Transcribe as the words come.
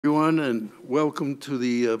Everyone, and welcome to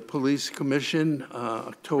the Police Commission,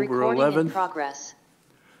 October Recording 11th. in progress.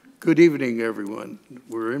 Good evening, everyone.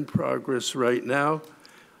 We're in progress right now.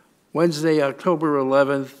 Wednesday, October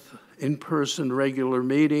 11th, in-person regular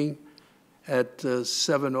meeting at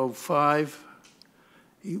 7:05.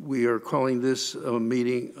 We are calling this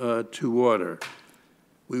meeting to order.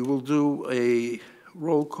 We will do a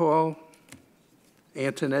roll call.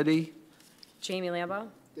 Antonetti. Jamie Lambo.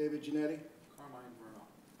 David Giannetti.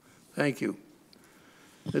 Thank you.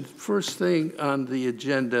 The first thing on the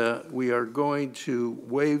agenda, we are going to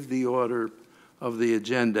waive the order of the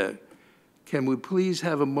agenda. Can we please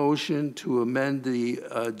have a motion to amend the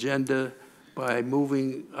agenda by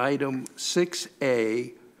moving item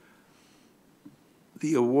 6A,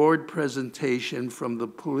 the award presentation from the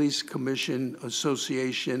Police Commission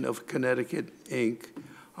Association of Connecticut, Inc.,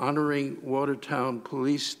 honoring Watertown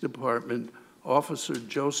Police Department Officer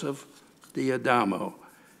Joseph D'Adamo,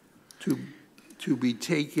 to be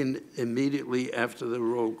taken immediately after the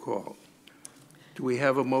roll call. Do we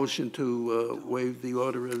have a motion to waive the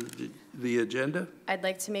order of the agenda? I'd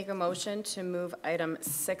like to make a motion to move item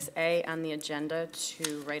 6A on the agenda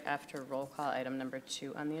to right after roll call item number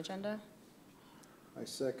 2 on the agenda. I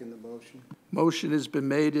second the motion. Motion has been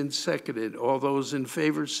made and seconded. All those in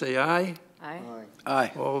favor say aye. Aye. Aye.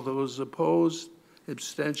 Aye. All those opposed,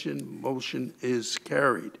 abstention, motion is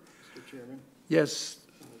carried. Mr. Chairman, Yes.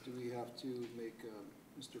 do we have to make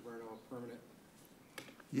Mr. Verno permanent?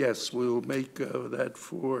 Yes, we'll make that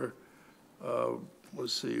for,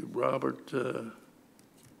 let's see, Robert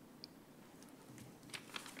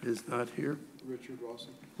is not here. Richard Rossi.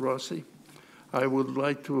 Rossi. I would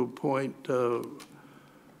like to appoint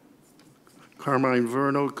Carmine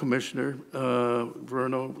Verno, Commissioner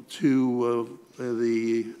Verno, to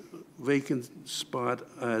the vacant spot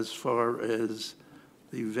as far as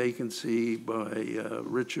the vacancy by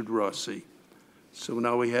Richard Rossi. So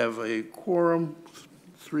now we have a quorum.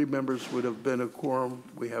 3 members would have been a quorum.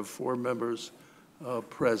 We have 4 members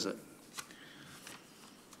present.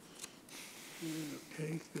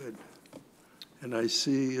 Okay, good. And I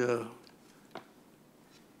see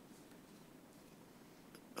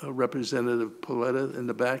Representative Paletta in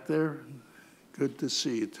the back there. Good to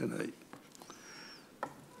see you tonight.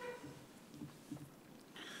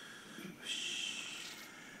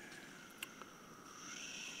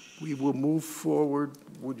 We will move forward.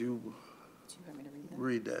 Would you Do you want me to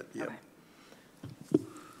read that? Yeah. Okay.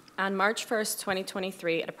 On March 1st,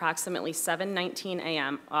 2023, at approximately 7:19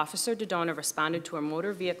 a.m., Officer Dodona responded to a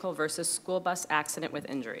motor vehicle versus school bus accident with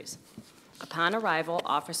injuries. Upon arrival,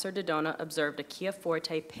 Officer Dodona observed a Kia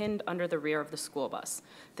Forte pinned under the rear of the school bus.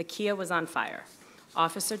 The Kia was on fire.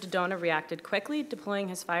 Officer Dodona reacted quickly, deploying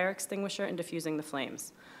his fire extinguisher and diffusing the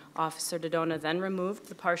flames. Officer Dodona then removed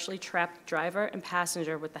the partially trapped driver and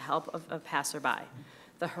passenger with the help of a passerby.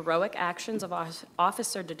 The heroic actions of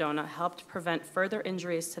Officer Dodona helped prevent further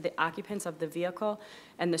injuries to the occupants of the vehicle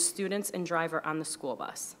and the students and driver on the school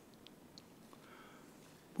bus.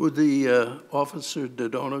 Would the Officer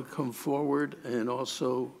Dodona come forward, and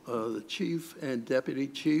also the Chief and Deputy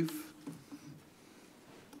Chief?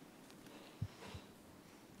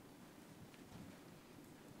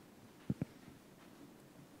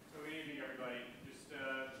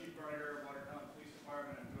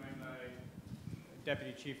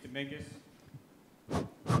 Deputy Chief Dominguez.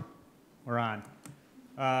 We're on.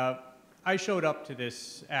 I showed up to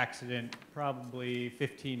this accident probably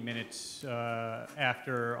 15 minutes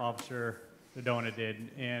after Officer Dodona did,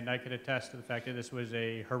 and I could attest to the fact that this was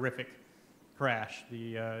a horrific crash.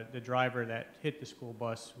 The driver that hit the school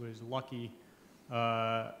bus was lucky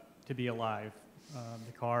to be alive.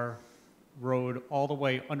 The car rode all the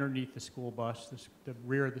way underneath the school bus. The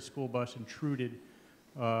rear of the school bus intruded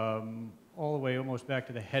all the way almost back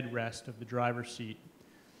to the headrest of the driver's seat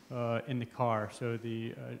in the car. So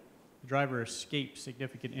the driver escaped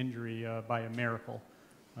significant injury by a miracle,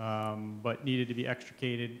 but needed to be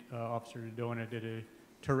extricated. Officer Dodona did a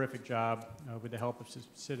terrific job with the help of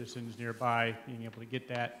citizens nearby, being able to get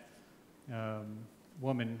that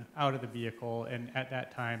woman out of the vehicle, and at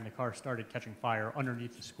that time the car started catching fire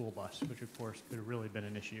underneath the school bus, which of course could have really been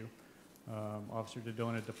an issue. Officer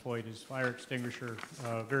Dodona deployed his fire extinguisher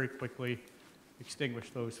very quickly,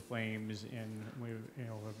 extinguished those flames, and we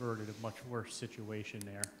averted a much worse situation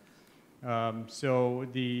there. So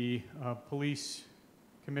the Police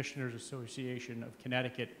Commissioners Association of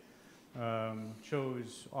Connecticut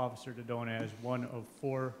chose Officer Dodona as one of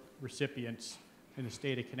 4 recipients in the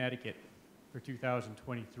state of Connecticut for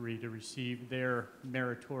 2023 to receive their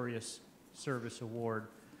Meritorious Service Award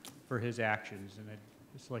for his actions. And I'd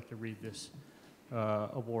just like to read this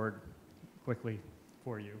award quickly.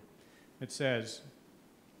 for you. It says,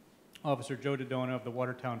 Officer Joe Dodona of the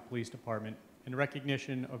Watertown Police Department, in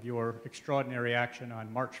recognition of your extraordinary action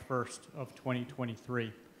on March 1st of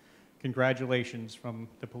 2023. Congratulations from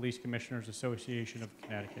the Police Commissioners Association of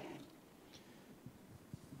Connecticut.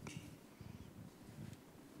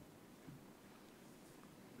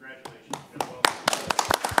 Congratulations.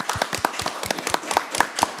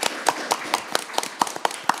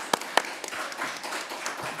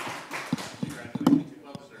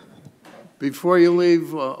 Before you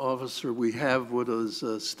leave, Officer, we have with us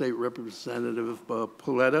State Representative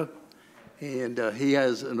Paletta, and he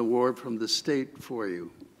has an award from the state for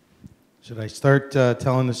you. Should I start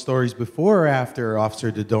telling the stories before or after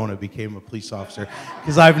Officer Dodona became a police officer?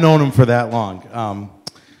 Because I've known him for that long.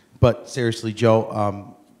 But seriously,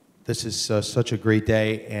 Joe, this is such a great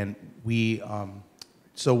day, and we,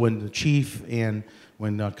 so when the chief and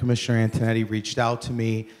when Commissioner Antonetti reached out to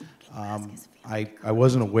me, I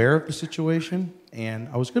wasn't aware of the situation, and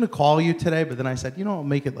I was going to call you today, but then I said, you know, I'll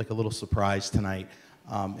make it like a little surprise tonight.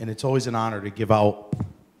 And it's always an honor to give out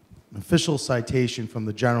an official citation from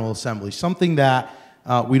the General Assembly, something that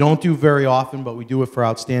we don't do very often, but we do it for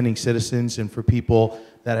outstanding citizens and for people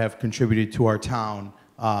that have contributed to our town,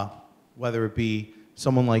 whether it be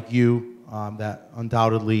someone like you that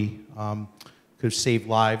undoubtedly could have saved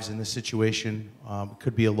lives in this situation. It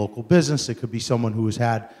could be a local business. It could be someone who has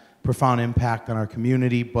had profound impact on our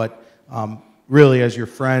community, but really as your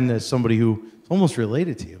friend, as somebody who is almost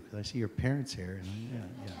related to you, because I see your parents here,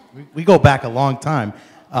 and we go back a long time.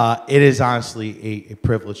 It is honestly a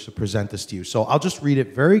privilege to present this to you. So I'll just read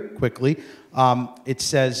it very quickly. It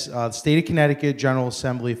says, State of Connecticut General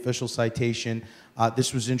Assembly official citation.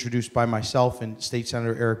 This was introduced by myself and State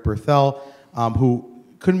Senator Eric Berthel, who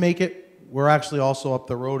couldn't make it. We're actually also up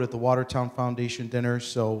the road at the Watertown Foundation dinner,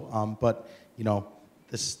 so, but, you know,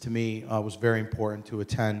 this, to me, was very important to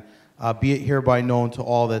attend. Be it hereby known to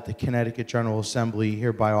all that the Connecticut General Assembly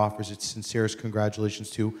hereby offers its sincerest congratulations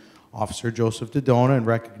to Officer Joseph Dodona in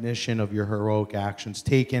recognition of your heroic actions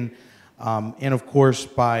taken, and of course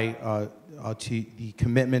by to the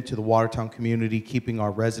commitment to the Watertown community, keeping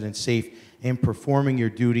our residents safe and performing your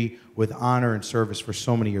duty with honor and service for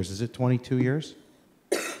so many years. Is it 22 years?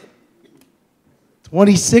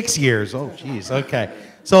 26 years. Oh, geez. Okay.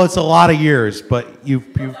 So it's a lot of years, but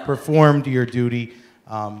you've performed your duty,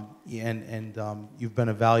 and you've been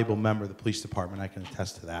a valuable member of the police department. I can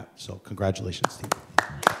attest to that. So congratulations to you.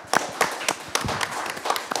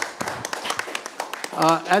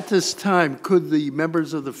 At this time, could the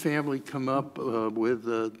members of the family come up with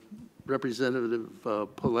Representative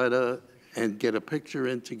Paletta and get a picture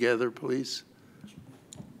in together, please?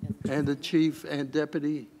 And the chief and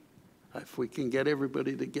deputy, if we can get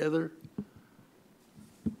everybody together.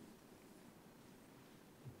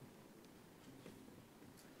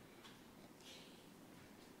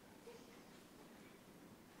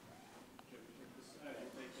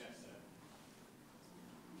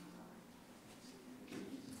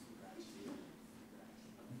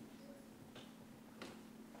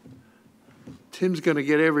 Tim's going to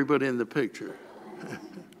get everybody in the picture.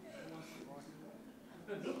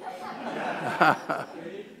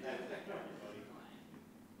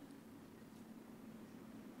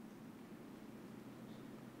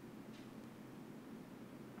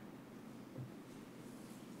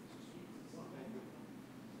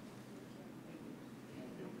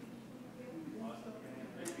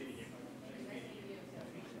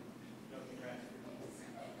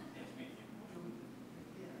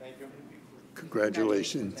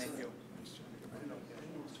 Congratulations. Thank you.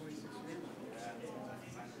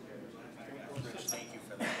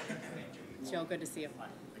 Joe, good to see you.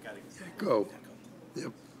 Go.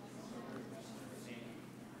 Yep.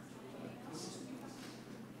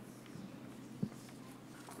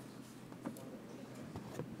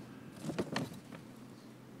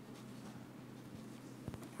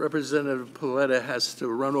 Representative Paletta has to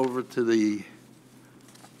run over to the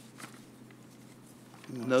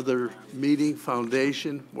another meeting,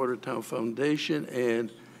 Foundation, Watertown Foundation,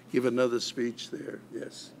 and give another speech there.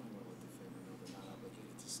 Yes.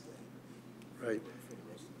 Right.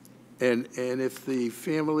 And if the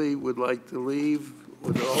family would like to leave,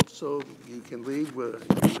 also you can leave.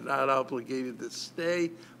 You're not obligated to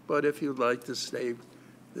stay, but if you'd like to stay,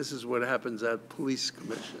 this is what happens at police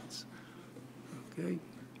commissions. Okay.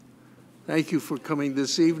 Thank you for coming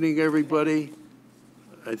this evening, everybody.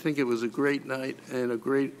 I think it was a great night and a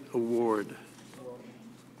great award.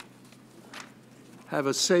 Have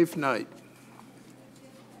a safe night.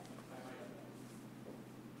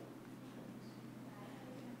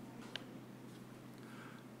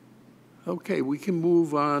 Okay, we can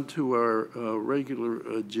move on to our regular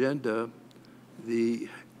agenda.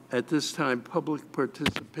 At this time, public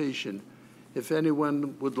participation. If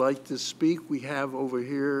anyone would like to speak, we have over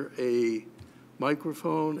here a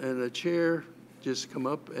microphone and a chair. Just come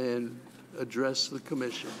up and address the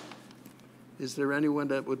commission. Is there anyone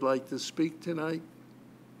that would like to speak tonight?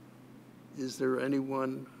 Is there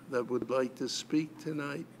anyone that would like to speak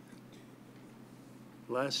tonight?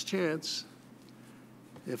 Last chance.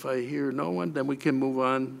 If I hear no one, then we can move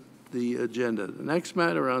on the agenda. The next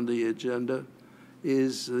matter on the agenda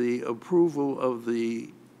is the approval of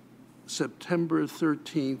the September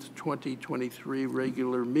 13th, 2023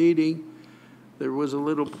 regular meeting. There was a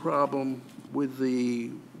little problem with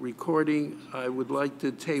the recording. I would like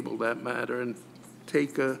to table that matter and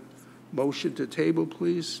take a motion to table,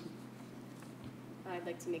 please. I'd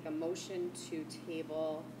like to make a motion to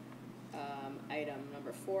table item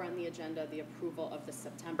number 4 on the agenda, the approval of the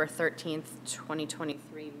September 13th,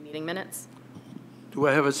 2023 meeting minutes. Do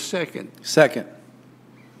I have a second? Second.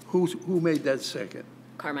 Who made that second?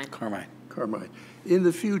 Carmine. Carmine. In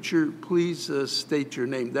the future, please state your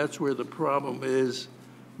name. That's where the problem is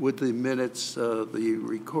with the minutes. The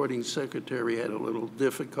recording secretary had a little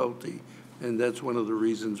difficulty, and that's one of the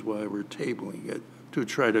reasons why we're tabling it, to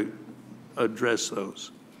try to address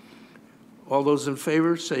those. All those in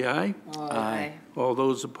favor, say aye. Aye. All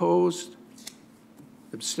those opposed?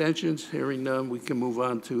 Abstentions? Hearing none, we can move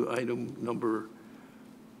on to item number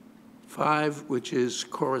 5, which is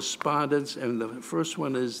correspondence, and the first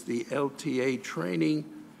one is the LTA training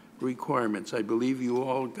requirements. I believe you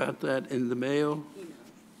all got that in the mail?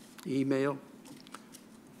 Email.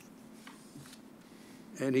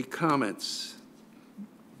 Any comments?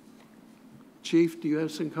 Chief, do you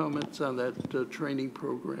have some comments on that training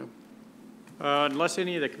program? Unless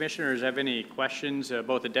any of the commissioners have any questions,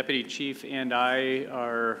 both the deputy chief and I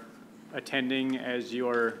are attending as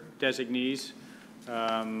your designees.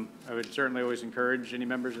 I would certainly always encourage any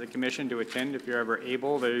members of the commission to attend if you're ever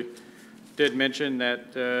able. They did mention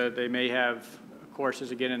that they may have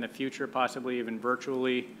courses again in the future, possibly even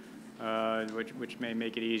virtually, which may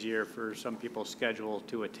make it easier for some people's schedule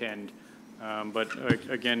to attend. But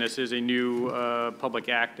again, this is a new public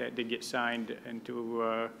act that did get signed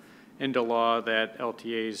into law that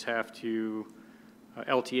LTAs have to,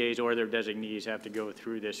 LTAs or their designees have to go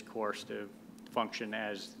through this course to function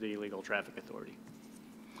as the legal traffic authority.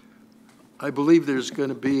 I believe there's going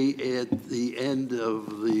to be at the end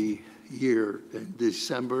of the year, in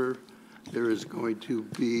December, there is going to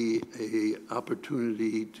be an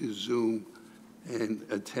opportunity to Zoom and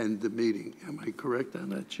attend the meeting. Am I correct on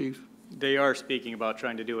that, Chief? They are speaking about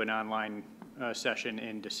trying to do an online session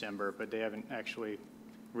in December, but they haven't actually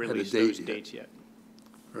released those dates yet.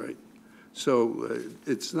 Right. So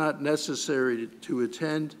it's not necessary to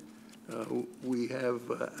attend. We have,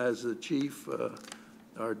 as the chief,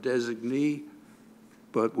 our designee,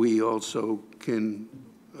 but we also can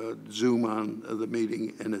Zoom on the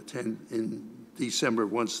meeting and attend in December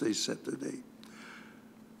once they set the date.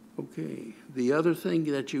 Okay. The other thing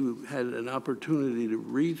that you had an opportunity to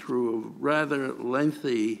read through, a rather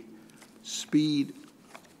lengthy speed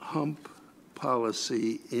hump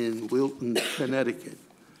policy in Wilton, Connecticut.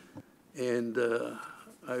 And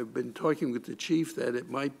I've been talking with the chief that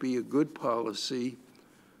it might be a good policy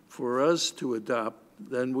for us to adopt.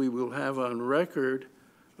 Then we will have on record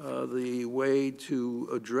the way to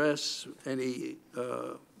address any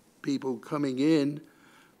people coming in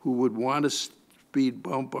who would want a speed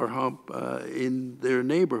bump or hump in their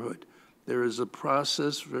neighborhood. There is a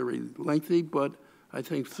process, very lengthy, but I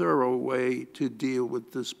think thorough way to deal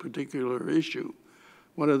with this particular issue.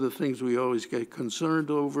 One of the things we always get concerned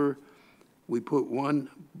over, we put one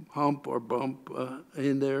hump or bump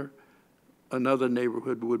in there, another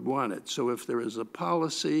neighborhood would want it. So if there is a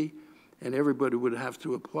policy and everybody would have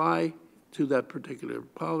to apply to that particular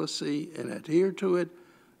policy and adhere to it,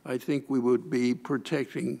 I think we would be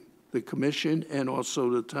protecting the commission and also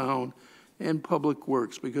the town and public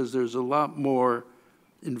works, because there's a lot more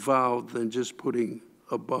involved than just putting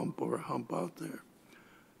a bump or a hump out there.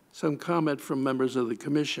 Some comment from members of the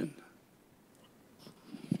commission.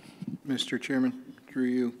 Mr. Chairman, through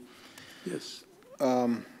you. Yes.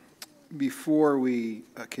 Before we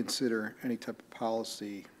consider any type of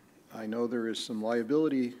policy, I know there is some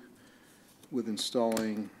liability with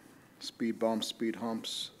installing speed bumps, speed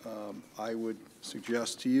humps. I would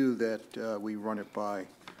suggest to you that we run it by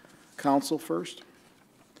council first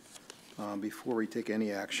before we take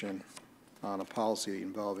any action on a policy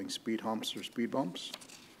involving speed humps or speed bumps.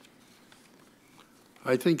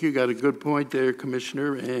 I think you got a good point there,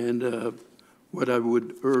 Commissioner, and what I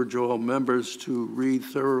would urge all members to read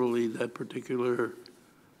thoroughly that particular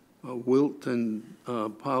Wilton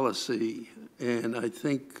policy. And I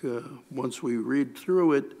think once we read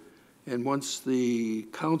through it, and once the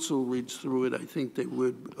council reads through it, I think they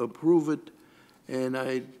would approve it. And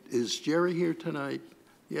is Jerry here tonight?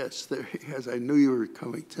 Yes, there he is. I knew you were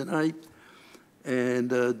coming tonight.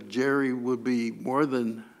 And Jerry would be more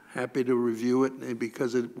than happy to review it, and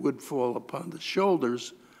because it would fall upon the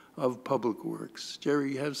shoulders of Public Works.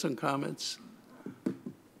 Jerry, you have some comments? I'd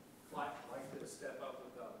like to step up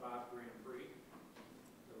with Bob Grand Prix,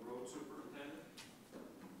 the road superintendent.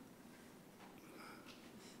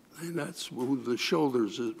 And that's who the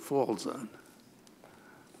shoulders it falls on.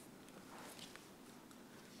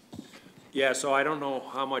 Yeah, so I don't know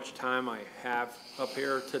how much time I have up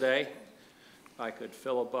here today. I could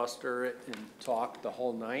filibuster it and talk the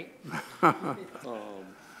whole night.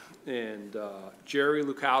 Jerry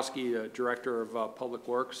Lukowski, Director of Public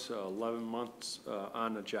Works, 11 months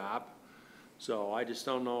on the job. So I just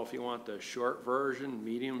don't know if you want the short version,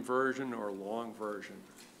 medium version, or long version.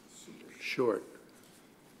 Short.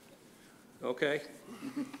 Okay.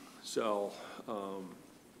 So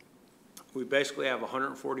we basically have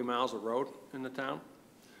 140 miles of road in the town.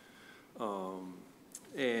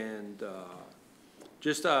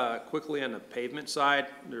 Just quickly on the pavement side,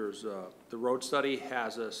 there's the road study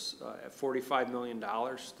has us at $45 million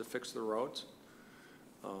to fix the roads.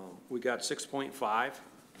 We got 6.5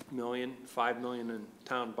 million, 5 million in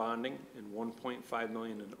town bonding, and 1.5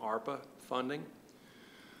 million in ARPA funding.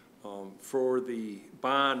 For the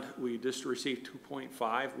bond, we just received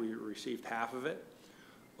 2.5. We received half of it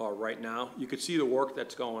right now. You could see the work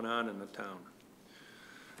that's going on in the town.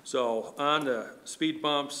 So on the speed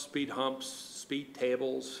bumps, speed humps, speed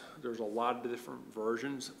tables, there's a lot of different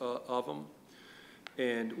versions of them.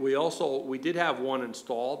 And we did have one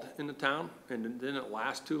installed in the town, and it didn't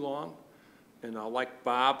last too long. And I'll like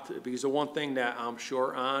Bob, because the one thing that I'm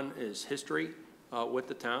short on is history with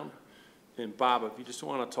the town. And Bob, if you just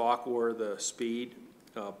want to talk where the speed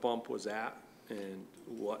bump was at and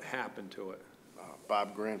what happened to it.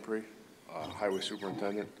 Bob Grand Prix, Highway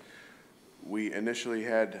Superintendent. We initially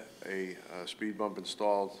had a speed bump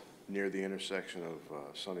installed near the intersection of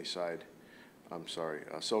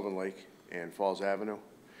Sylvan Lake and Falls Avenue,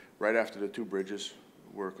 right after the two bridges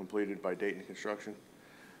were completed by Dayton Construction.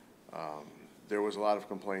 There was a lot of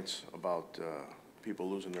complaints about people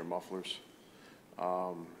losing their mufflers,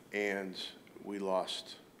 and we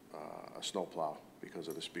lost a snowplow because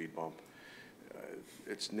of the speed bump.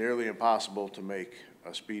 It's nearly impossible to make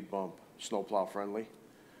a speed bump snowplow friendly.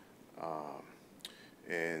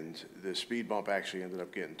 And the speed bump actually ended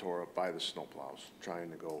up getting tore up by the snowplows trying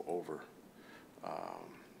to go over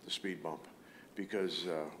the speed bump, because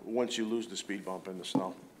once you lose the speed bump in the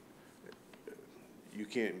snow, you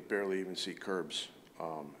can't barely even see curbs,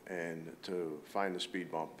 and to find the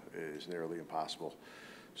speed bump is nearly impossible.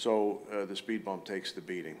 So the speed bump takes the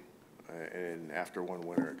beating, and after one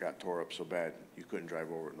winter it got tore up so bad you couldn't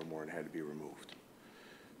drive over it no more and had to be removed.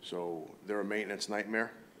 So they're a maintenance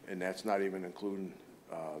nightmare, and that's not even including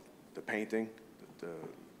the painting, the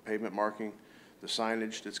pavement marking, the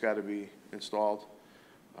signage that's got to be installed.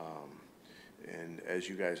 And as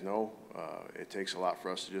you guys know, it takes a lot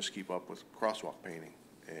for us to just keep up with crosswalk painting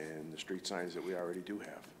and the street signs that we already do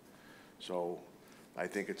have. So I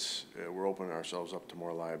think it's we're opening ourselves up to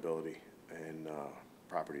more liability and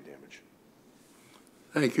property damage.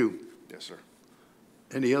 Thank you. Yes, sir.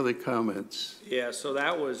 Any other comments? Yeah, so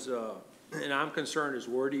that was, and I'm concerned is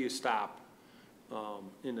where do you stop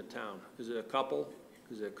in the town? Is it a couple?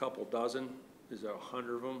 Is it a couple dozen? Is there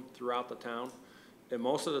 100 of them throughout the town? And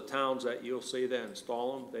most of the towns that you'll see that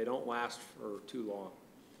install them, they don't last for too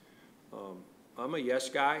long. I'm a yes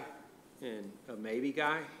guy and a maybe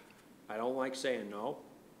guy. I don't like saying no.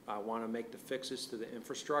 I want to make the fixes to the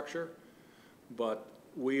infrastructure, but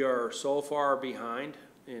we are so far behind,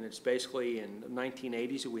 and it's basically in the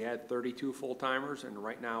 1980s we had 32 full-timers, and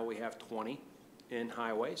right now we have 20 in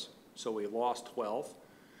highways, so we lost 12.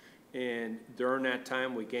 And during that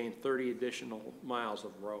time we gained 30 additional miles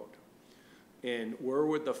of road. And where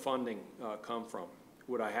would the funding come from?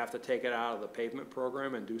 Would I have to take it out of the pavement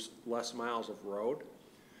program and do less miles of road?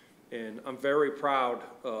 And I'm very proud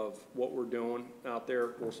of what we're doing out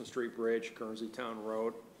there, Wilson Street Bridge, Guernsey Town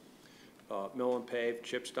Road, mill and pave,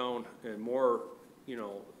 chipstone, and more,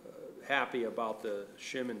 happy about the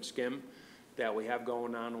shim and skim that we have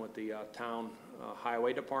going on with the town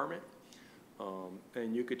highway department.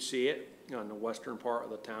 And you could see it on the western part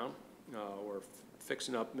of the town. We're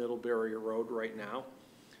fixing up Middlebury Road right now.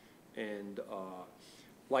 And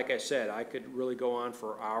like I said, I could really go on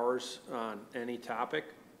for hours on any topic.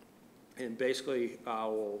 And basically, I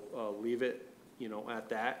will leave it, at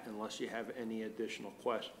that unless you have any additional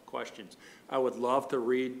questions. I would love to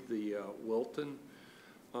read the Wilton,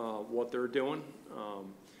 what they're doing.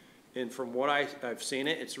 And from what I've seen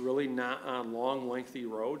it's really not on long, lengthy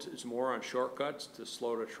roads. It's more on shortcuts to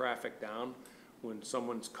slow the traffic down when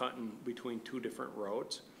someone's cutting between two different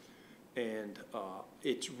roads. And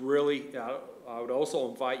it's really, I would also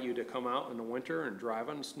invite you to come out in the winter and drive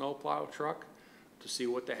on a snowplow truck to see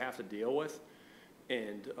what they have to deal with.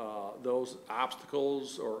 And those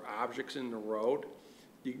obstacles or objects in the road,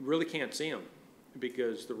 you really can't see them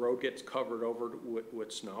because the road gets covered over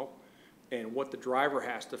with snow. And what the driver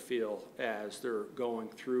has to feel as they're going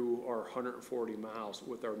through our 140 miles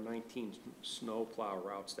with our 19 snowplow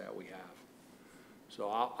routes that we have. So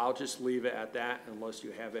I'll just leave it at that unless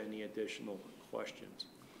you have any additional questions.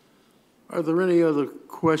 Are there any other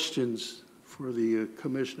questions for the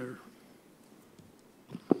commissioner?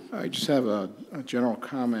 I just have a general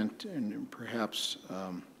comment, and perhaps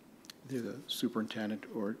the superintendent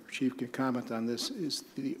or chief can comment on this,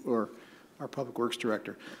 or our public works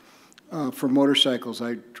director. For motorcycles,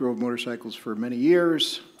 I drove motorcycles for many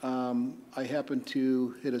years. I happened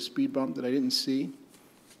to hit a speed bump that I didn't see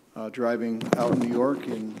driving out in New York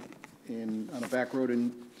and on a back road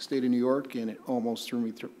in the state of New York, and it almost threw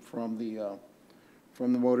me from the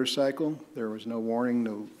motorcycle. There was no warning,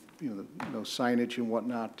 no signage and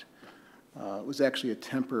whatnot. It was actually a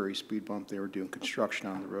temporary speed bump. They were doing construction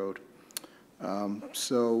on the road.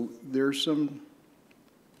 So there's some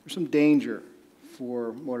danger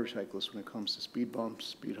for motorcyclists when it comes to speed bumps,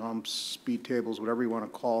 speed humps, speed tables, whatever you want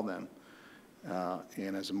to call them.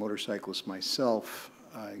 And as a motorcyclist myself,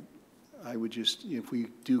 I would just, if we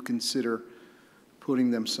do consider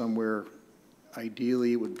putting them somewhere,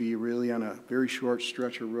 ideally it would be really on a very short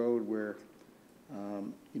stretch of road where,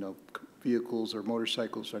 vehicles or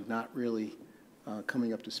motorcycles are not really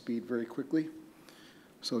coming up to speed very quickly.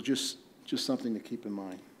 So just something to keep in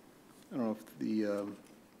mind. I don't know if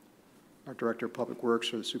our Director of Public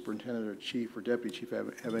Works or the Superintendent or Chief or Deputy Chief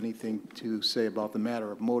have anything to say about the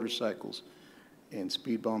matter of motorcycles and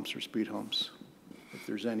speed bumps or speed humps. If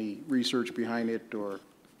there's any research behind it or data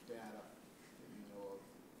that you know of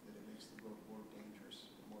that it makes the road more dangerous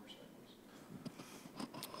for motorcyclists.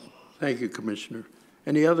 Thank you, Commissioner.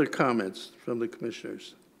 Any other comments from the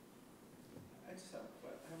commissioners? I just have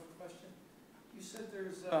a question. You said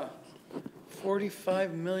there's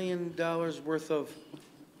 $45 million worth of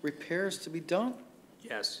repairs to be done?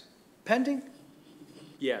 Yes. Pending?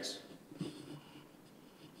 Yes.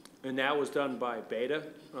 And that was done by Beta.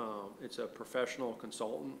 It's a professional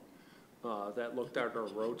consultant that looked at our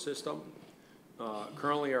road system.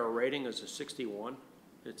 Currently, our rating is a 61.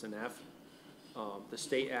 It's an F. The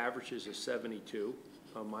state average is a 72.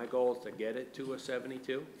 My goal is to get it to a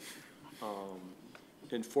 72.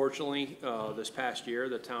 Unfortunately, this past year,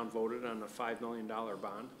 the town voted on a $5 million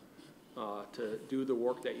bond to do the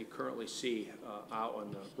work that you currently see out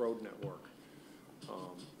on the road network.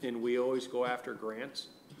 And we always go after grants,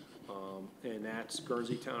 and that's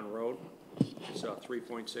Guernsey Town Road. It's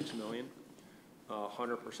 3.6 million,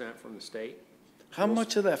 100% from the state. How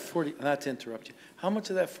much of that 40, not to interrupt you, how much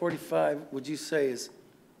of that 45 would you say is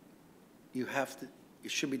it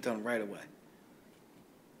should be done right away?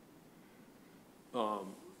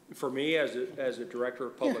 For me, as a director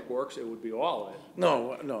of public works, it would be all of it.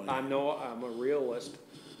 No. I'm a realist,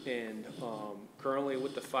 and currently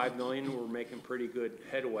with the 5 million, we're making pretty good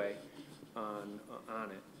headway on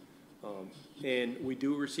it. And we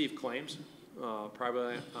do receive claims,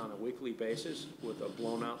 probably on a weekly basis, with a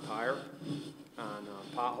blown out tire on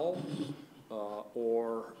a pothole,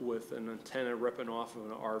 or with an antenna ripping off of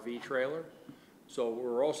an RV trailer. So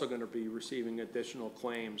we're also going to be receiving additional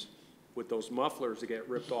claims with those mufflers that get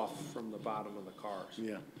ripped off from the bottom of the cars.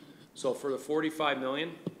 Yeah. So for the 45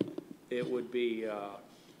 million, it would be,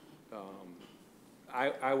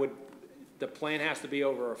 the plan has to be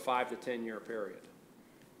over a 5 to 10 year period.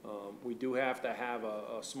 We do have to have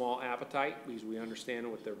a small appetite because we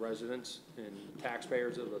understand with the residents and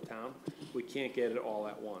taxpayers of the town, we can't get it all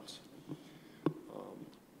at once.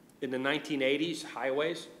 In the 1980s,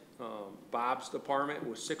 highways, Bob's department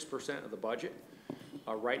was 6% of the budget.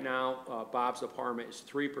 Right now, Bob's department is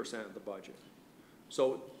 3% of the budget.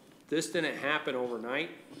 So this didn't happen overnight.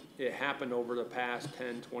 It happened over the past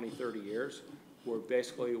 10, 20, 30 years, where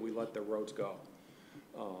basically we let the roads go.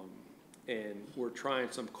 And we're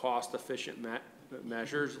trying some cost-efficient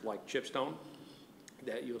measures like chipstone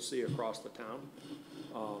that you'll see across the town,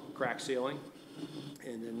 crack sealing,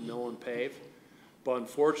 and then mill and pave. But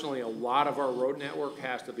unfortunately, a lot of our road network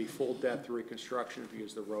has to be full depth reconstruction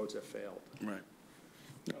because the roads have failed. Right.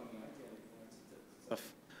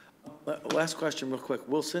 Last question real quick.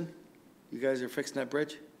 Wilson, you guys are fixing that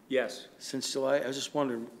bridge Yes, since July? I was just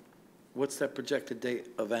wondering, what's that projected date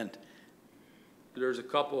of end? there's a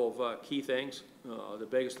couple of key things. The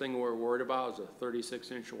biggest thing we're worried about is a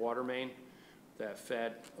 36-inch water main that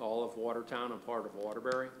fed all of Watertown and part of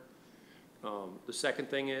Waterbury. The second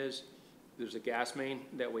thing is there's a gas main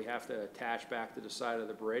that we have to attach back to the side of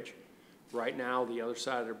the bridge. Right now, the other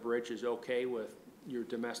side of the bridge is okay with your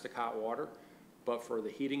domestic hot water, but for the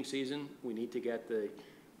heating season, we need to get the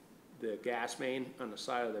gas main on the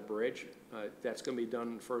side of the bridge. That's going to be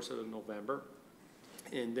done the 1st of November.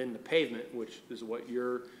 And then the pavement, which is what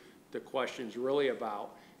the question's really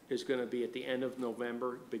about, is going to be at the end of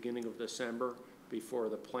November, beginning of December, before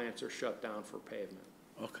the plants are shut down for pavement.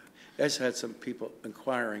 Okay. I just had some people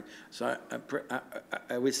inquiring, so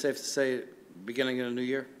I would safe to say beginning of the new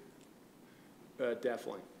year?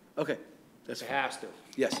 Definitely. Okay, that's It fine. has to,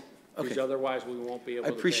 Yes, because okay. otherwise we won't be able I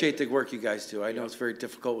to. appreciate the pave work you guys do. I know it's very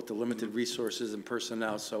difficult with the limited resources and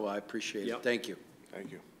personnel, so I appreciate it. Yep. Thank you.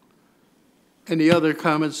 Thank you. Any other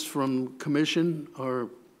comments from commission or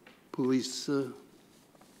police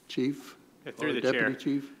chief? Through or the chair.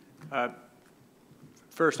 Deputy chief?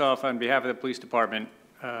 First off, on behalf of the police department,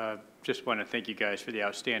 just want to thank you guys for the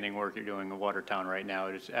outstanding work you're doing in Watertown right now.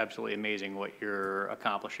 It is absolutely amazing what you're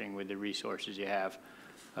accomplishing with the resources you have.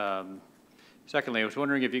 Secondly, I was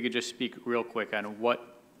wondering if you could just speak real quick on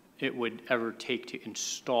what it would ever take to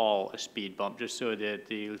install a speed bump, just so that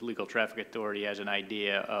the Legal Traffic Authority has an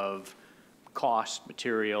idea of cost,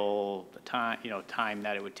 material, the time, time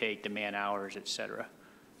that it would take, the man hours, et cetera.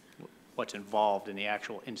 What's involved in the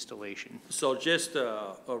actual installation. So just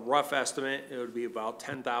a rough estimate, it would be about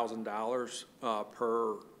 $10,000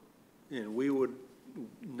 per, and we would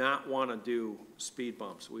not want to do speed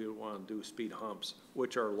bumps. We would want to do speed humps,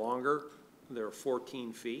 which are longer. They're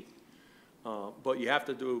 14 feet. But you have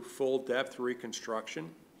to do full depth reconstruction.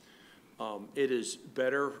 It is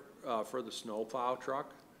better for the snowplow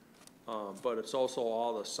truck, but it's also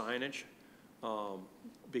all the signage.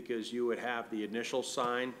 Because you would have the initial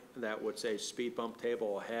sign that would say speed bump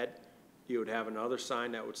table ahead. You would have another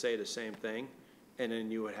sign that would say the same thing, and then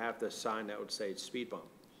you would have the sign that would say speed bump.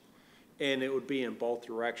 And it would be in both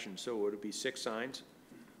directions, so it would be 6 signs,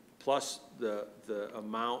 plus the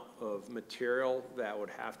amount of material that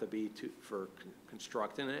would have to be for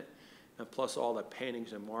constructing it, and plus all the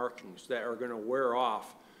paintings and markings that are gonna wear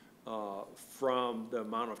off from the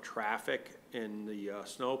amount of traffic and the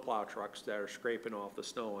snowplow trucks that are scraping off the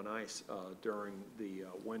snow and ice during the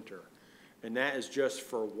winter. And that is just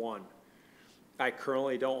for one. I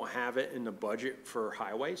currently don't have it in the budget for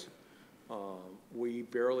highways. We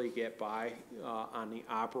barely get by on the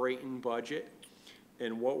operating budget.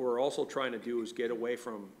 And what we're also trying to do is get away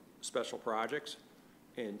from special projects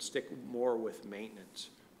and stick more with maintenance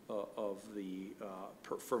of the,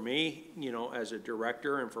 for me, as a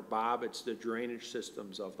director, and for Bob, it's the drainage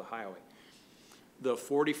systems of the highway. The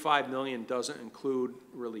 45 million doesn't include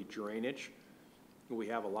really drainage. We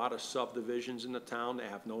have a lot of subdivisions in the town that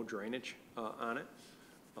have no drainage on it,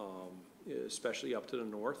 especially up to the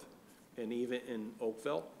north and even in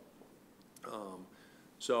Oakville.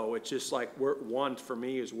 So it's just like, one for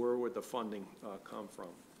me is where would the funding come from?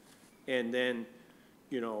 And then,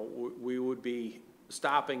 we would be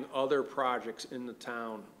stopping other projects in the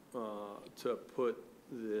town to put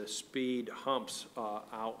the speed humps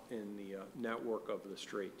out in the network of the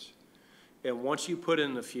streets. And once you put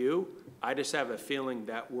in a few, I just have a feeling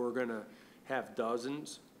that we're gonna have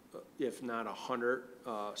dozens, if not 100,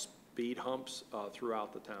 speed humps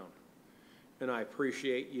throughout the town. And I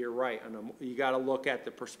appreciate, you're right, and you gotta look at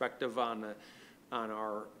the perspective on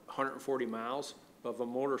our 140 miles of a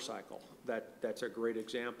motorcycle. That's a great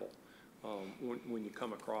example when you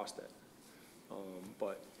come across it.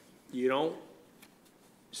 But you don't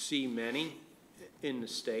see many in the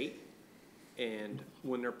state, and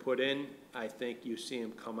when they're put in, I think you see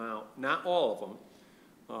them come out, not all of them,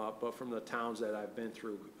 but from the towns that I've been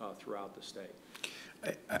through throughout the state.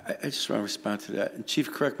 I just want to respond to that. And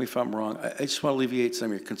Chief, correct me if I'm wrong. I just want to alleviate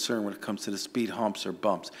some of your concern when it comes to the speed humps or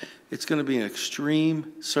bumps. It's going to be an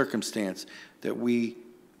extreme circumstance that we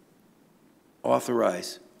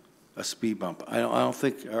authorize a speed bump. I don't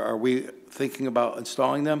think, are we thinking about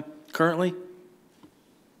installing them currently?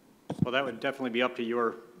 Well, that would definitely be up to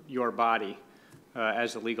your body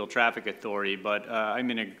as the Legal Traffic Authority, but I'm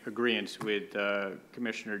in agreement with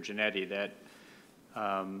Commissioner Genetti that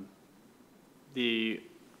the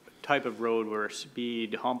type of road where a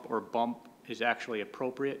speed hump or bump is actually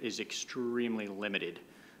appropriate is extremely limited.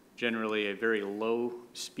 Generally, a very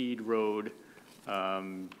low-speed road,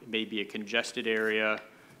 maybe a congested area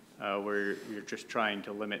where you're just trying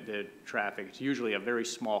to limit the traffic. It's usually a very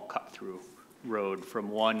small cut-through road from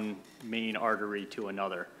one main artery to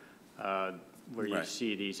another, where you Right.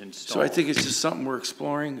 see these installed. So I think it's just something we're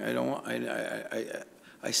exploring.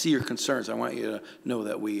 I see your concerns. I want you to know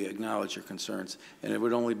that we acknowledge your concerns, and it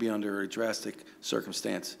would only be under a drastic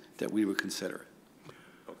circumstance that we would consider it.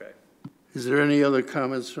 Okay. Is there any other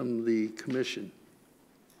comments from the commission?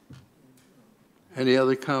 Any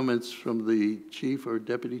other comments from the chief or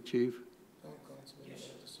deputy chief?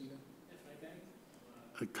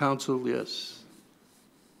 Counsel, yes.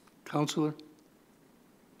 Counselor?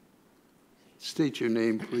 State your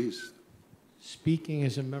name, please. Speaking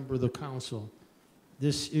as a member of the council,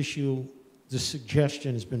 this issue, the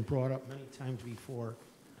suggestion has been brought up many times before.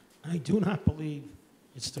 I do not believe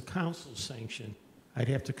it's the council's sanction. I'd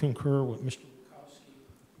have to concur with Mr. Bukowski,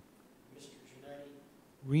 Mr.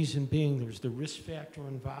 Giannetti. Reason being, there's the risk factor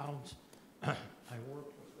involved. I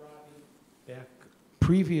worked with Robbie back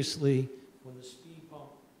previously when the speed bump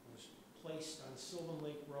was placed on Sylvan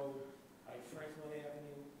Lake Road by Franklin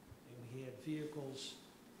Avenue, and we had vehicles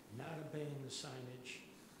not obeying the signage,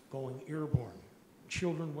 going airborne.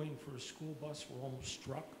 Children waiting for a school bus were almost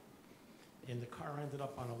struck, and the car ended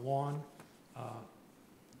up on a lawn.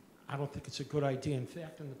 I don't think it's a good idea. In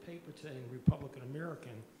fact, in the paper today, in Republican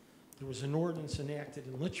American, there was an ordinance enacted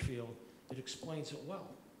in Litchfield that explains it well.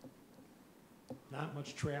 Not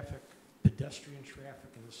much traffic, pedestrian traffic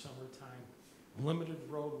in the summertime, limited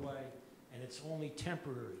roadway, and it's only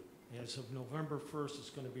temporary. As of November 1st, it's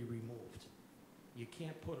going to be removed. You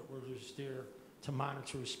can't put it where there's there to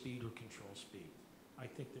monitor speed or control speed. I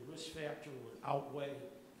think the risk factor would outweigh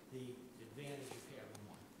the advantage of having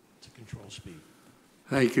one to control speed.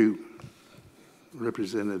 Thank you,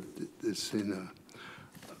 Representative Dicina.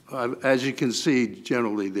 As you can see,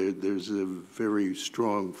 generally there's a very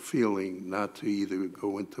strong feeling not to either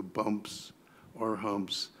go into bumps or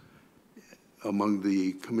humps among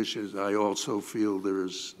the commissioners. I also feel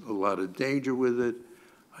there's a lot of danger with it.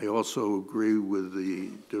 I also agree with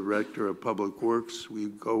the Director of Public Works. We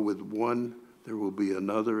go with one, there will be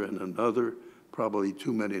another and another, probably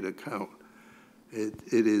too many to count. It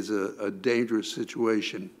is a dangerous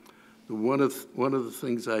situation. One of the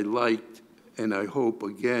things I liked, and I hope,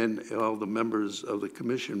 again, all the members of the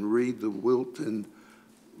commission read the Wilton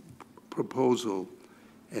proposal,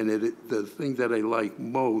 and the thing that I like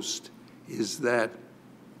most is that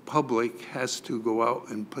public has to go out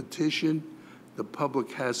and petition. The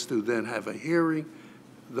public has to then have a hearing.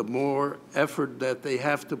 The more effort that they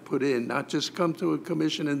have to put in, not just come to a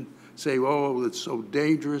commission and say, oh, it's so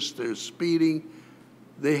dangerous, they're speeding.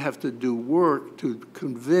 They have to do work to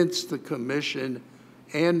convince the commission,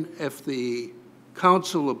 and if the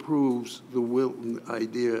council approves the Wilton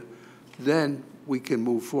idea, then we can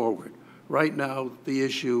move forward. Right now, the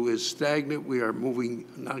issue is stagnant. We are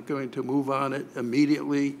not going to move on it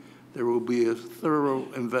immediately. There will be a thorough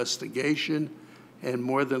investigation, and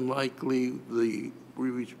more than likely, the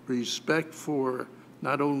respect for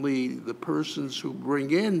not only the persons who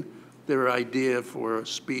bring in their idea for a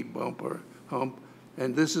speed bump or hump,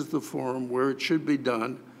 and this is the forum where it should be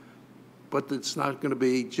done, but it's not going to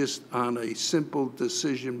be just on a simple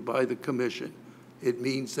decision by the commission. It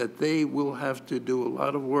means that they will have to do a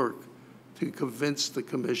lot of work to convince the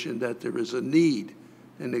commission that there is a need,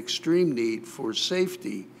 an extreme need for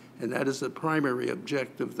safety, and that is the primary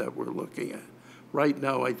objective that we're looking at. Right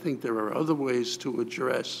now, I think there are other ways to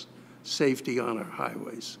address safety on our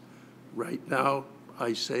highways. Right now,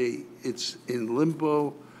 I say it's in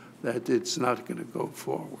limbo, that it's not going to go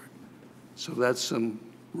forward. So that's some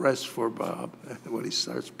rest for Bob when he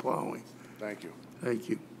starts plowing. Thank you. Thank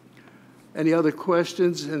you. Any other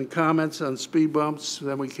questions and comments on speed bumps?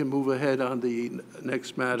 Then we can move ahead on the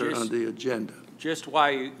next matter on the agenda. Just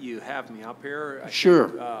why you have me up here. Sure.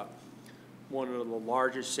 Think, one of the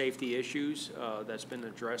largest safety issues that's been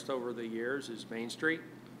addressed over the years is Main Street.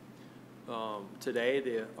 Today,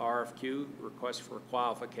 the RFQ, request for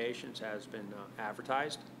qualifications, has been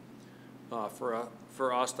advertised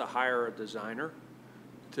for us to hire a designer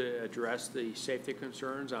to address the safety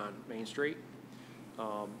concerns on Main Street.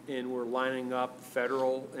 And we're lining up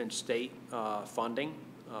federal and state funding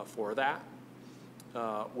for that,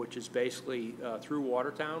 which is basically through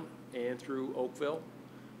Watertown and through Oakville.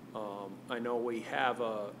 I know we have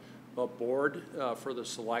a board for the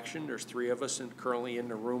selection. There's 3 of us currently in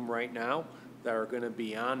the room right now that are going to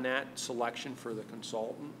be on that selection for the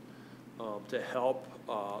consultant to help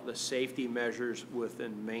the safety measures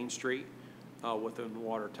within Main Street within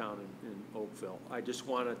Watertown and Oakville. I just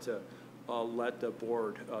wanted to let the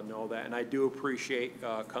board know that, and I do appreciate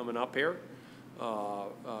coming up here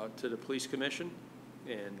to the police commission,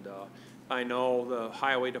 and I know the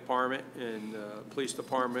highway department and the police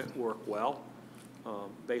department work well.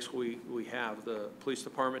 Basically, we have the police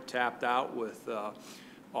department tapped out with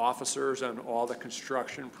officers on all the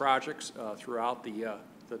construction projects throughout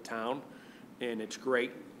the town, and it's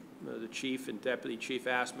great. The chief and deputy chief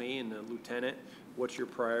asked me and the lieutenant, what's your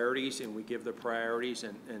priorities? And we give the priorities,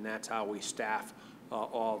 and that's how we staff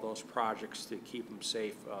all those projects to keep them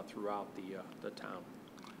safe throughout the town.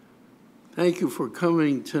 Thank you for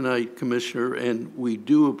coming tonight, Commissioner, and we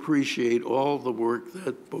do appreciate all the work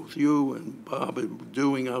that both you and Bob are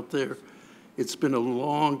doing out there. It's been a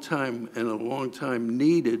long time and a long time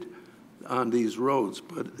needed on these roads,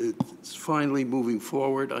 but it's finally moving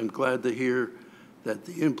forward. I'm glad to hear that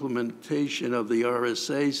the implementation of the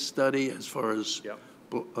RSA study as far as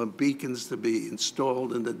beacons to be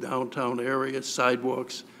installed in the downtown area,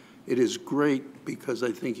 sidewalks, it is great because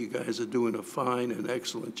I think you guys are doing a fine and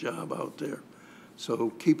excellent job out there.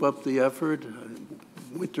 So keep up the effort.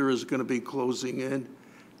 Winter is going to be closing in.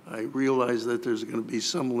 I realize that there's going to be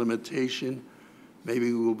some limitation.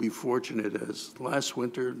 Maybe we'll be fortunate as last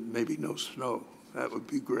winter, maybe no snow. That would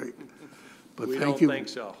be great. But we thank don't you. think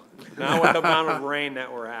so. Not with the amount of rain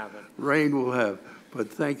that we're having. Rain we'll have,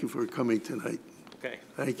 but thank you for coming tonight. Okay.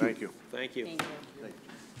 Thank you. Thank you. Thank you. Thank you.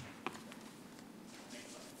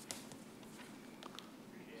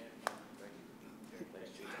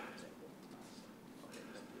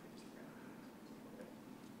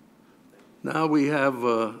 Now we have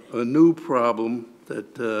a new problem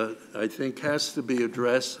that I think has to be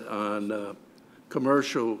addressed on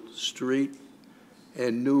Commercial Street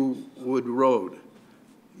and New Wood Road.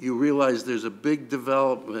 You realize there's a big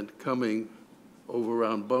development coming over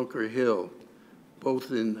on Bunker Hill, both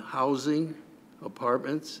in housing,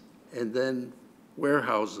 apartments, and then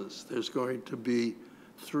warehouses. There's going to be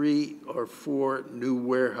 3 or 4 new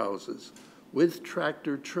warehouses with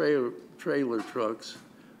tractor trailer trucks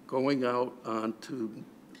going out onto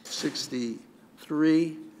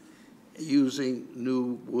 63 using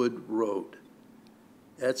New Wood Road.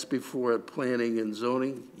 That's before planning and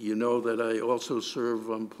zoning. You know that I also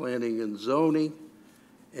serve on planning and zoning,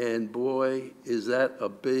 and boy, is that a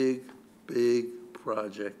big, big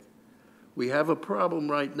project. We have a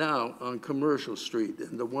problem right now on Commercial Street,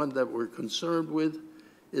 and the one that we're concerned with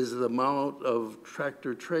is the amount of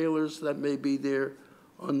tractor trailers that may be there,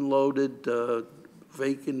 unloaded,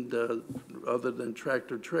 vacant, other than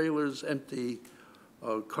tractor trailers, empty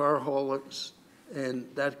car haulers, and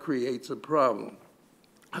that creates a problem.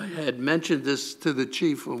 I had mentioned this to the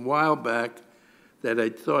chief a while back, that I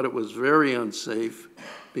thought it was very unsafe,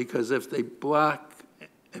 because if they block,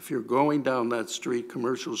 if you're going down that street,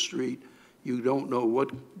 Commercial Street, you don't know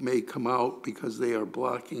what may come out because they are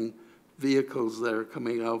blocking vehicles that are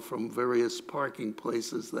coming out from various parking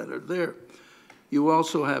places that are there. You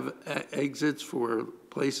also have exits for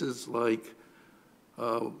places like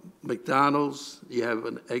McDonald's. You have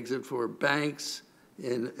an exit for banks,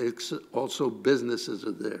 and also businesses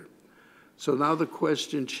are there. So now the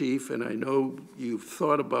question, Chief, and I know you've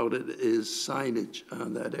thought about it, is signage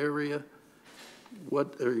on that area.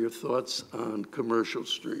 What are your thoughts on Commercial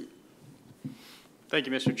Street? Thank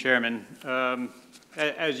you, Mr. Chairman.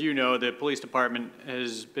 As you know, the police department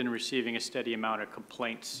has been receiving a steady amount of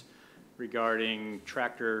complaints regarding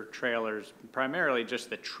tractor trailers, primarily just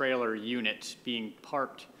the trailer units being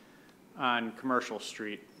parked on Commercial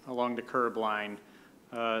Street along the curb line,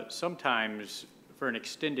 sometimes for an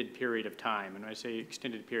extended period of time. And when I say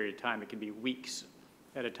extended period of time, it can be weeks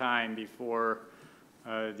at a time before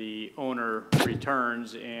the owner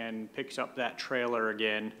returns and picks up that trailer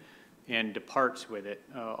again and departs with it,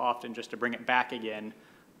 often just to bring it back again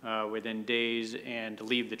within days and to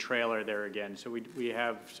leave the trailer there again. So we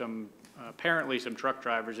have some, apparently some truck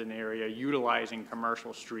drivers in the area utilizing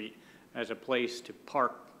Commercial Street as a place to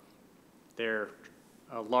park their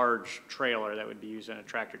large trailer that would be used in a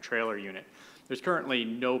tractor trailer unit. There's currently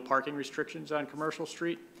no parking restrictions on Commercial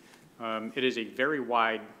Street. It is a very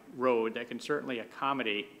wide road that can certainly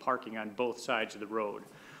accommodate parking on both sides of the road.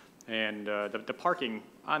 And the parking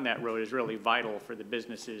on that road is really vital for the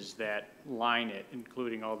businesses that line it,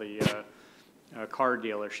 including all the car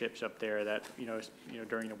dealerships up there that,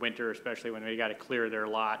 during the winter, especially when they got to clear their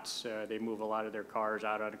lots, they move a lot of their cars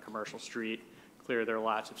out on a Commercial Street, clear their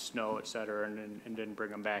lots of snow, et cetera, and then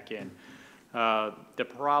bring them back in. The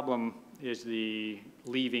problem is the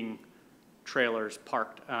leaving trailers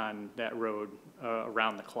parked on that road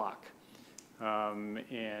around the clock.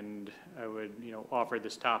 And I would, offer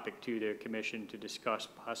this topic to the commission to discuss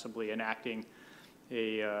possibly enacting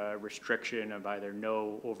a restriction of either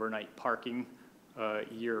no overnight parking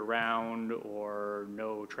year-round or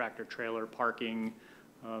no tractor-trailer parking,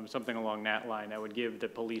 something along that line. That would give the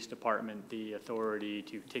police department the authority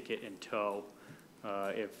to ticket and tow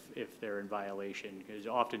if they're in violation. Because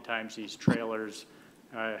oftentimes these trailers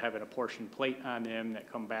have an apportioned plate on them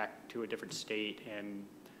that come back to a different state, and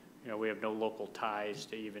we have no local ties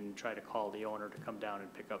to even try to call the owner to come down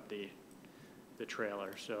and pick up the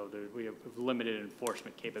trailer. So we have limited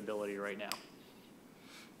enforcement capability right now.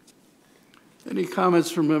 Any comments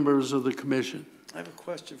from members of the commission? I have a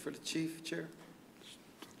question for the chief, Chair.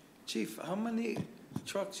 Chief, how many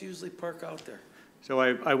trucks usually park out there? So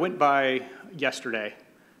I went by yesterday,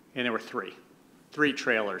 and there were three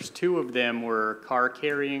trailers. Two of them were car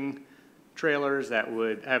carrying trailers that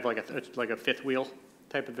would have like a fifth wheel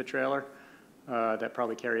type of a trailer that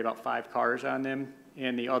probably carry about 5 cars on them.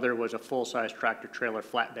 And the other was a full-size tractor trailer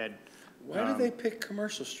flatbed. Why do they pick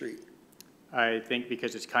Commercial Street? I think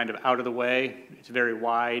because it's kind of out of the way. It's very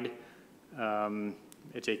wide.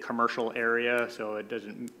 It's a commercial area, so it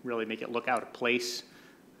doesn't really make it look out of place.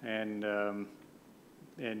 And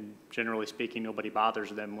generally speaking, nobody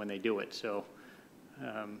bothers them when they do it. So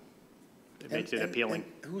it makes it appealing.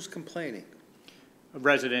 And who's complaining?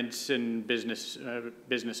 Residents and business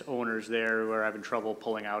owners there who are having trouble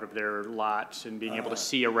pulling out of their lots and being able to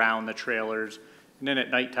see around the trailers. And then at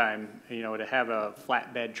nighttime, to have a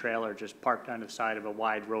flatbed trailer just parked on the side of a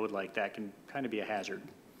wide road like that can kind of be a hazard.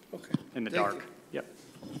 Okay. In the Thank dark. you. Yep.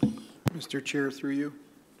 Mr. Chair, through you.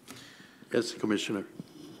 Yes, Commissioner.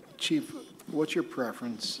 Chief, what's your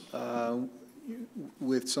preference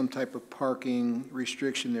with some type of parking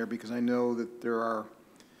restriction there? Because I know that there are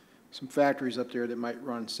some factories up there that might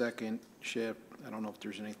run second shift. I don't know if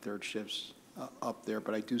there's any third shifts up there,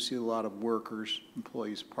 but I do see a lot of workers,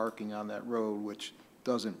 employees parking on that road, which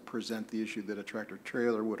doesn't present the issue that a tractor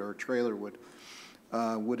trailer would or a trailer would.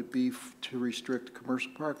 Would it be to restrict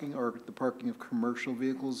commercial parking or the parking of commercial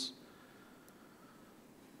vehicles?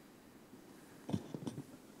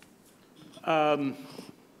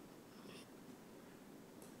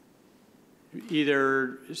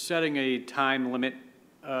 Either setting a time limit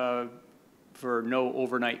for no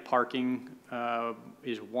overnight parking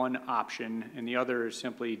is one option, and the other is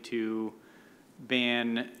simply to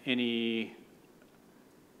ban any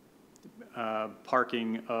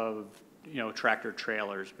parking of tractor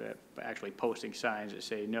trailers, but actually posting signs that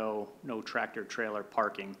say no tractor trailer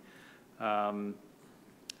parking.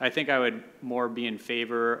 I think I would more be in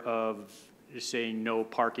favor of saying no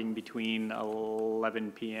parking between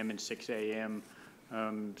 11 p.m. and 6 a.m.,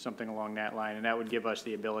 something along that line. And that would give us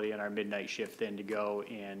the ability on our midnight shift then to go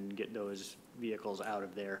and get those vehicles out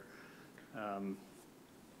of there.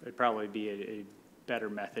 It'd probably be a better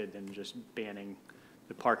method than just banning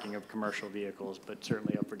the parking of commercial vehicles, but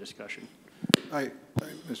certainly up for discussion.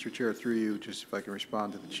 Mr. Chair, through you, just if I can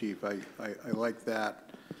respond to the chief, I like that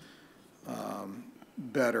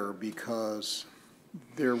better because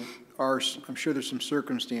there are, I'm sure there's some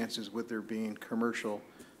circumstances with there being commercial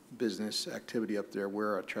business activity up there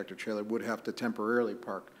where a tractor trailer would have to temporarily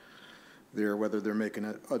park there, whether they're making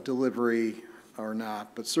a delivery or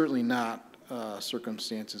not, but certainly not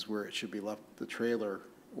circumstances where it should be left, the trailer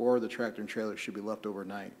or the tractor and trailer should be left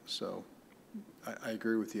overnight. So I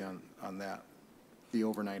agree with you on that, the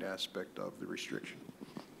overnight aspect of the restriction.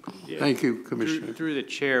 Yeah. Thank you, Commissioner. Through the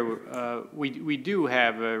chair, we do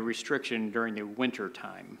have a restriction during the winter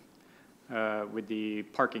time with the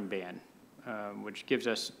parking ban, which gives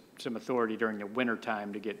us some authority during the winter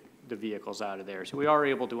time to get the vehicles out of there. So we are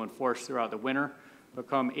able to enforce throughout the winter, but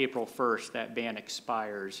come April 1st, that ban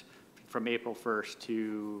expires. From April 1st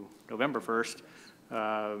to November 1st,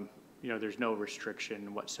 there's no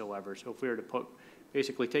restriction whatsoever. So if we were to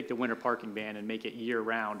basically take the winter parking ban and make it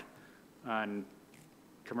year-round on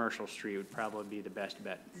Commercial Street, would probably be the best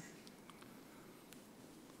bet.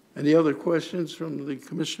 Any other questions from the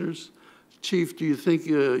commissioners? Chief, do you think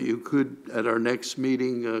you could, at our next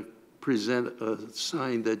meeting, present a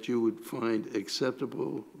sign that you would find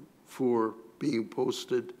acceptable for being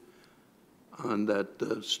posted on that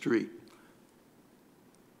street?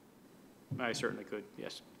 I certainly could,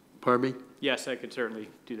 yes. Pardon me? Yes, I could certainly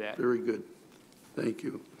do that. Very good. Thank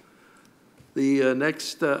you. The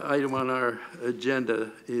next item on our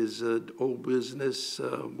agenda is old business.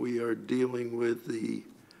 We are dealing with the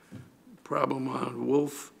problem on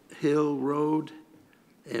Wolf Hill Road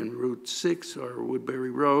and Route 6, or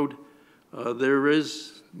Woodbury Road. There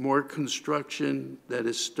is more construction that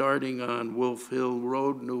is starting on Wolf Hill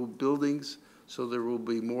Road, new buildings, so there will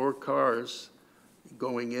be more cars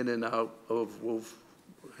going in and out of Wolf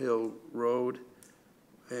Hill Road.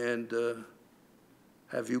 And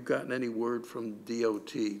have you gotten any word from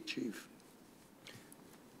DOT, Chief?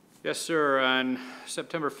 Yes, sir. On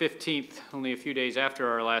September 15th, only a few days after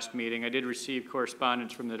our last meeting, I did receive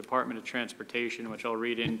correspondence from the Department of Transportation, which I'll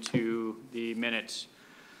read into the minutes.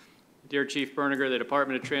 Dear Chief Berniger, the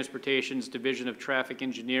Department of Transportation's Division of Traffic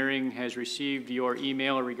Engineering has received your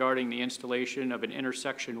email regarding the installation of an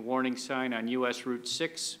intersection warning sign on U.S. Route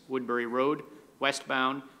 6, Woodbury Road,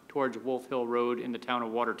 westbound towards Wolf Hill Road in the town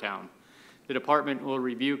of Watertown. The department will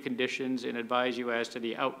review conditions and advise you as to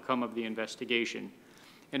the outcome of the investigation.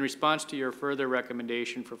 In response to your further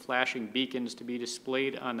recommendation for flashing beacons to be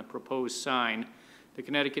displayed on the proposed sign, the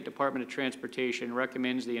Connecticut Department of Transportation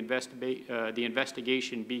recommends the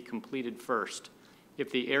investigation be completed first.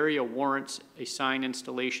 If the area warrants a sign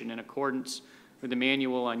installation in accordance with the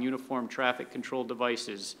Manual on Uniform Traffic Control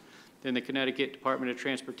Devices, then the Connecticut Department of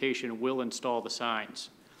Transportation will install the signs.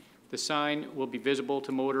 The sign will be visible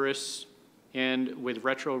to motorists and with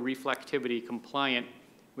retroreflectivity compliant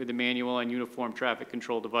with the Manual on Uniform Traffic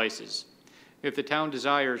Control Devices. If the town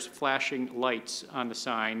desires flashing lights on the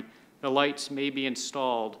sign, the lights may be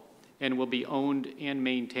installed and will be owned and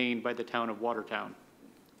maintained by the town of Watertown.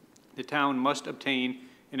 The town must obtain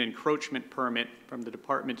an encroachment permit from the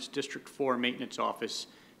department's District 4 Maintenance Office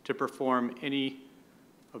to perform any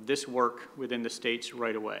of this work within the state's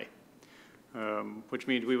right-of-way, which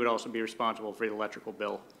means we would also be responsible for the electrical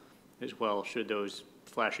bill as well, should those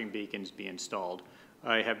flashing beacons be installed.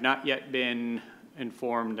 I have not yet been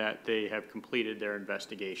informed that they have completed their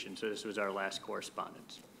investigation, so this was our last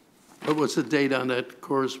correspondence. What was the date on that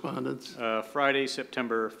correspondence? Friday,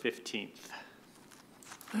 September 15th.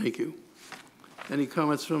 Thank you. Any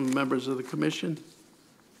comments from members of the commission?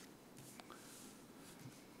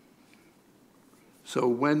 So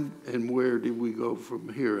when and where did we go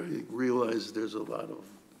from here? I realize there's a lot of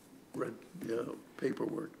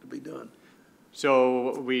paperwork to be done.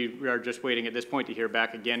 So we are just waiting at this point to hear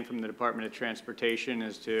back again from the Department of Transportation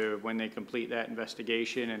as to when they complete that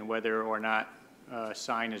investigation and whether or not a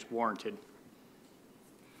sign is warranted.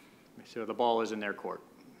 So the ball is in their court.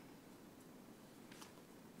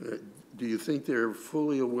 Do you think they're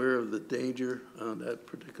fully aware of the danger on that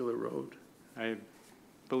particular road? I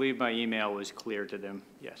believe my email was clear to them,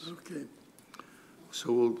 yes. Okay.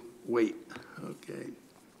 So we'll wait. Okay.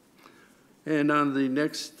 And on the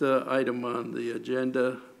next item on the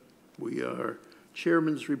agenda, we are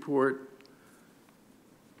Chairman's report.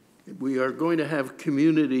 We are going to have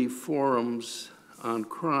community forums on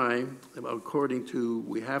crime, according to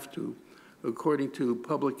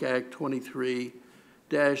Public Act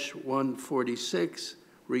 23-146,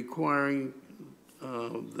 requiring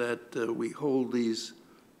that we hold these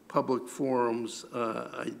public forums,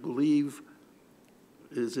 I believe,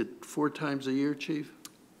 is it 4 times a year, Chief?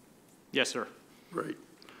 Yes, sir. Right.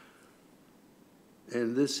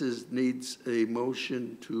 And this needs a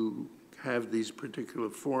motion to have these particular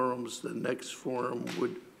forums. The next forum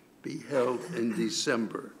would be held in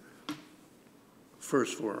December.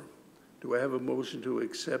 First forum. Do I have a motion to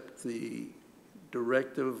accept the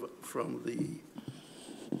directive from the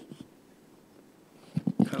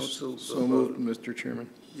council? So moved, Mr. Chairman.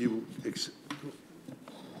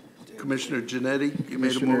 Commissioner Genetti, you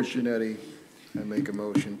made a motion. Commissioner Genetti, I make a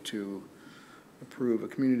motion to approve a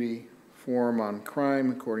community forum on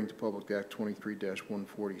crime according to Public Act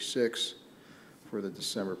 23-146 for the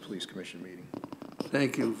December Police Commission meeting.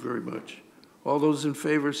 Thank you very much. All those in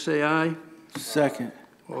favor say aye. Second.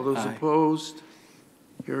 All those Aye. opposed?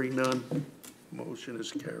 Hearing none, motion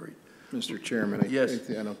is carried. Mr. Chairman, Yes.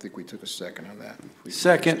 I don't think we took a second on that.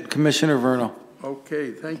 Second, Commissioner Vernal.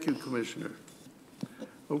 Okay, thank you, Commissioner.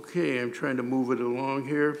 Okay, I'm trying to move it along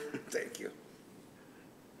here. Thank you.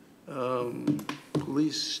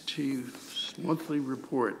 Police Chief's monthly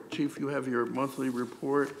report. Chief, you have your monthly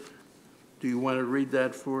report. Do you want to read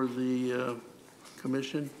that for the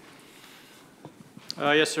commission?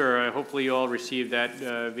 Yes, sir. Hopefully you all received that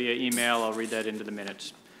via email. I'll read that into the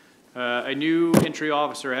minutes. A new entry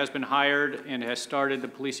officer has been hired and has started the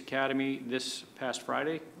police academy this past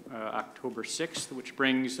Friday, October 6th, which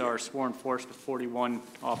brings our sworn force to 41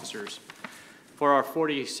 officers. For our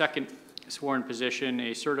 42nd sworn position,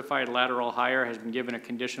 a certified lateral hire has been given a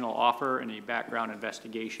conditional offer and a background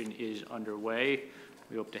investigation is underway.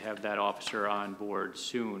 We hope to have that officer on board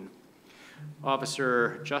soon.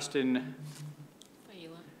 Officer Justin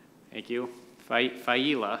Thank you.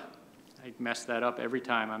 Faila. I mess that up every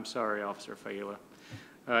time. I'm sorry, Officer Faila.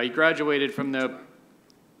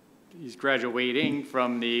 He's graduating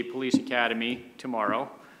from the police academy tomorrow.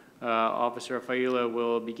 Officer Faila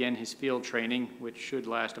will begin his field training, which should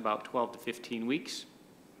last about 12 to 15 weeks.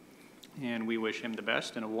 And we wish him the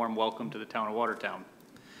best and a warm welcome to the town of Watertown.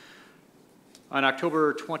 On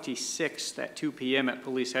October 26th at 2 p.m. at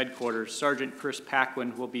police headquarters, Sergeant Chris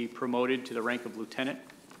Paquin will be promoted to the rank of lieutenant.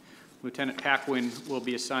 Lieutenant Paquin will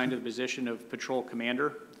be assigned to the position of patrol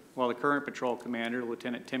commander, while the current patrol commander,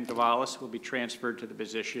 Lieutenant Tim Gavalis, will be transferred to the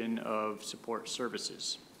position of support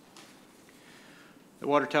services. The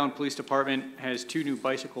Watertown Police Department has 2 new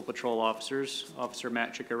bicycle patrol officers, Officer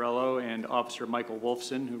Matt Ciccarello and Officer Michael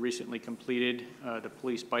Wolfson, who recently completed the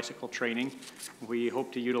police bicycle training. We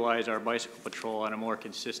hope to utilize our bicycle patrol on a more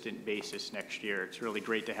consistent basis next year. It's really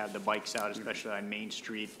great to have the bikes out, especially on Main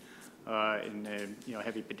Street in the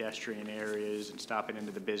heavy pedestrian areas and stopping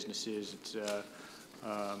into the businesses. It's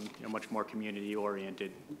much more community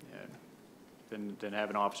oriented than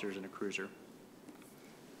having officers in a cruiser.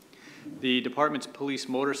 The department's police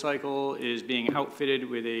motorcycle is being outfitted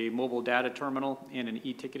with a mobile data terminal and an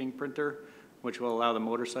e-ticketing printer, which will allow the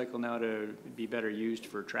motorcycle now to be better used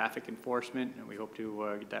for traffic enforcement. And we hope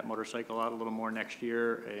to get that motorcycle out a little more next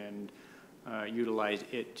year and utilize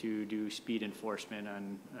it to do speed enforcement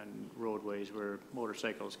on roadways where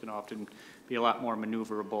motorcycles can often be a lot more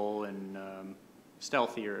maneuverable and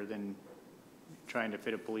stealthier than trying to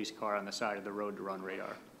fit a police car on the side of the road to run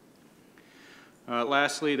radar.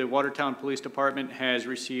 Lastly, the Watertown Police Department has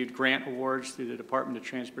received grant awards through the Department of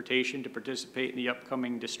Transportation to participate in the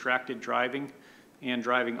upcoming distracted driving and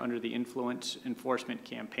driving under the influence enforcement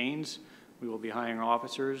campaigns. We will be hiring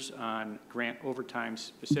officers on grant overtime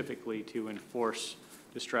specifically to enforce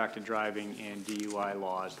distracted driving and DUI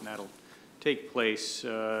laws, and that'll take place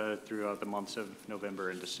throughout the months of November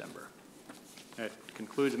and December. That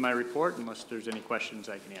concludes my report, unless there's any questions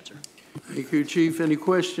I can answer. Thank you, Chief. Any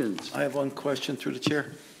questions? I have one question through the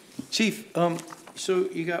chair. Chief, so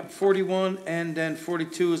you got 41 and then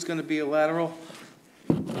 42 is going to be a lateral.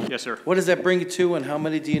 Yes, sir. What does that bring you to, and how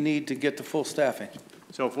many do you need to get to full staffing?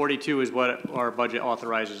 So 42 is what our budget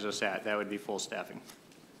authorizes us at. That would be full staffing.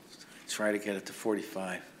 Try to get it to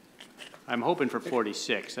 45. I'm hoping for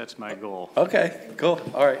 46. That's my goal. Okay, cool.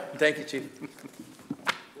 All right. Thank you, Chief.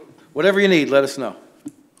 Whatever you need, let us know.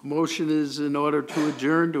 Motion is in order to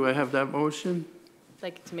adjourn. Do I have that motion? I'd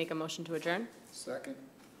like to make a motion to adjourn. Second.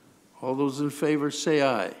 All those in favor say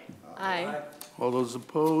aye. Aye. All those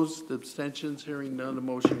opposed, abstentions, hearing none, the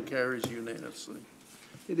motion carries unanimously.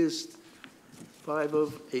 It is 5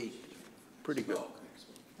 of 8. Pretty good.